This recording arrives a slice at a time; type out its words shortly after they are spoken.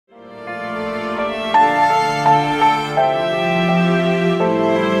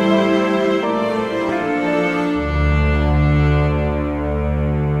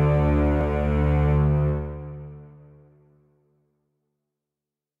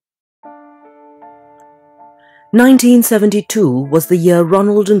1972 was the year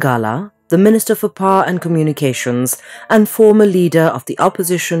Ronald Ngala, the Minister for Power and Communications and former leader of the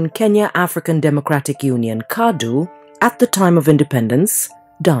opposition Kenya African Democratic Union KADU at the time of independence,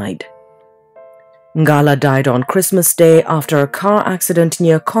 died. Ngala died on Christmas Day after a car accident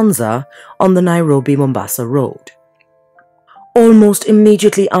near Konza on the Nairobi-Mombasa road. Almost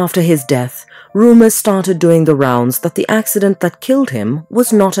immediately after his death, rumors started doing the rounds that the accident that killed him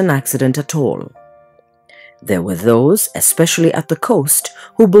was not an accident at all. There were those, especially at the coast,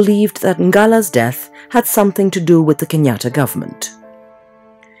 who believed that Ngala's death had something to do with the Kenyatta government.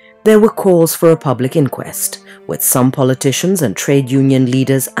 There were calls for a public inquest, with some politicians and trade union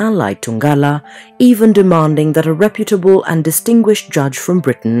leaders allied to Ngala even demanding that a reputable and distinguished judge from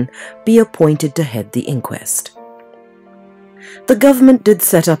Britain be appointed to head the inquest. The government did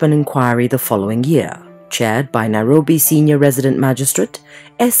set up an inquiry the following year, chaired by Nairobi Senior Resident Magistrate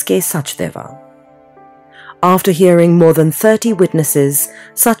S.K. Sachdeva. After hearing more than 30 witnesses,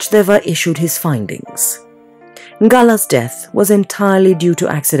 Sachdeva issued his findings. Ngala's death was entirely due to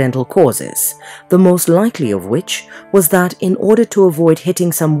accidental causes, the most likely of which was that in order to avoid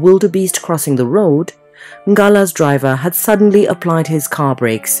hitting some wildebeest crossing the road, Ngala's driver had suddenly applied his car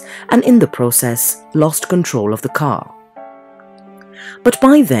brakes and in the process lost control of the car. But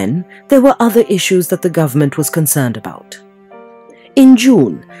by then, there were other issues that the government was concerned about. In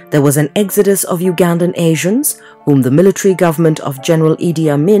June, there was an exodus of Ugandan Asians, whom the military government of General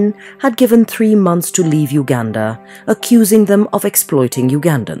Idi Amin had given 3 months to leave Uganda, accusing them of exploiting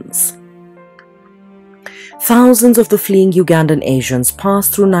Ugandans. Thousands of the fleeing Ugandan Asians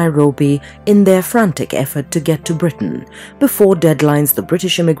passed through Nairobi in their frantic effort to get to Britain, before deadlines the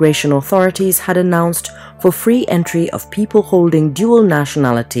British immigration authorities had announced for free entry of people holding dual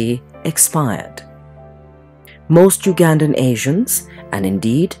nationality expired. Most Ugandan Asians, and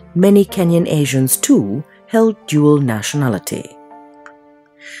indeed many Kenyan Asians too, held dual nationality.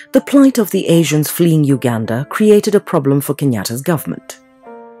 The plight of the Asians fleeing Uganda created a problem for Kenyatta's government.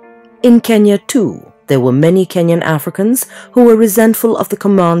 In Kenya too, there were many Kenyan Africans who were resentful of the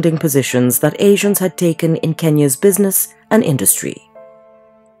commanding positions that Asians had taken in Kenya's business and industry.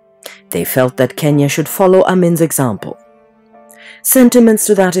 They felt that Kenya should follow Amin's example. Sentiments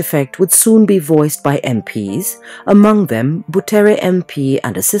to that effect would soon be voiced by MPs, among them Butere MP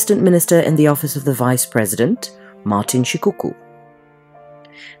and Assistant Minister in the Office of the Vice President, Martin Shikuku.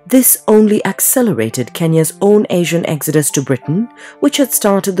 This only accelerated Kenya's own Asian exodus to Britain, which had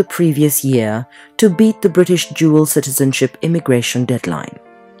started the previous year, to beat the British dual citizenship immigration deadline.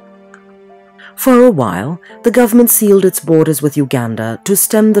 For a while, the government sealed its borders with Uganda to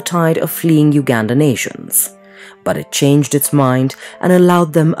stem the tide of fleeing Ugandan Asians. But it changed its mind and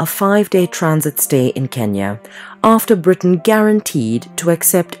allowed them a 5-day transit stay in Kenya after Britain guaranteed to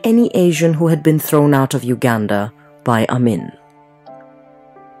accept any Asian who had been thrown out of Uganda by Amin.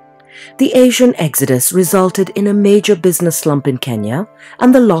 The Asian exodus resulted in a major business slump in Kenya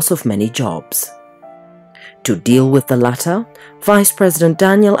and the loss of many jobs. To deal with the latter, Vice President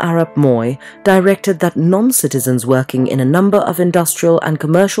Daniel Arap Moi directed that non-citizens working in a number of industrial and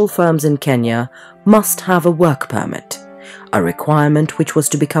commercial firms in Kenya must have a work permit, a requirement which was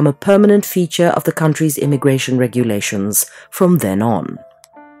to become a permanent feature of the country's immigration regulations from then on.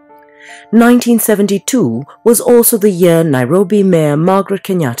 1972 was also the year Nairobi Mayor Margaret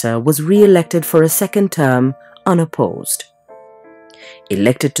Kenyatta was re-elected for a second term unopposed.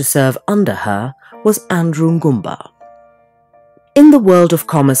 Elected to serve under her was Andrew Ngumba. In the world of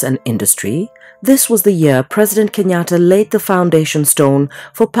commerce and industry, this was the year President Kenyatta laid the foundation stone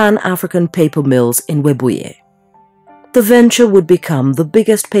for Pan-African paper mills in Webuye. The venture would become the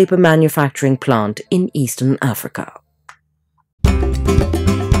biggest paper manufacturing plant in Eastern Africa.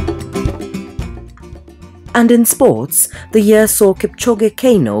 And in sports, the year saw Kipchoge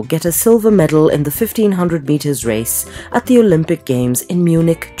Keino get a silver medal in the 1500 meters race at the Olympic Games in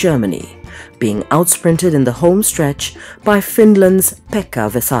Munich, Germany, being outsprinted in the home stretch by Finland's Pekka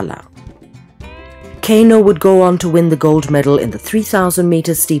Vesala. Keino would go on to win the gold medal in the 3,000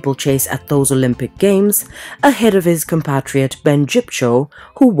 meter steeplechase at those Olympic Games, ahead of his compatriot Ben Jipcho,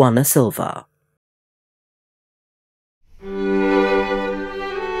 who won a silver.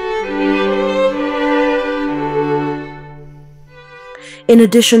 In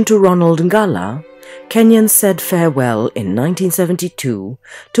addition to Ronald Ngala, Kenyans said farewell in 1972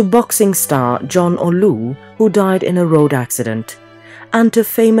 to boxing star John Olu, who died in a road accident, and to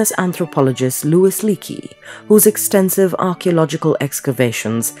famous anthropologist Louis Leakey, whose extensive archaeological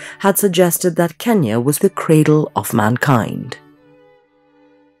excavations had suggested that Kenya was the cradle of mankind.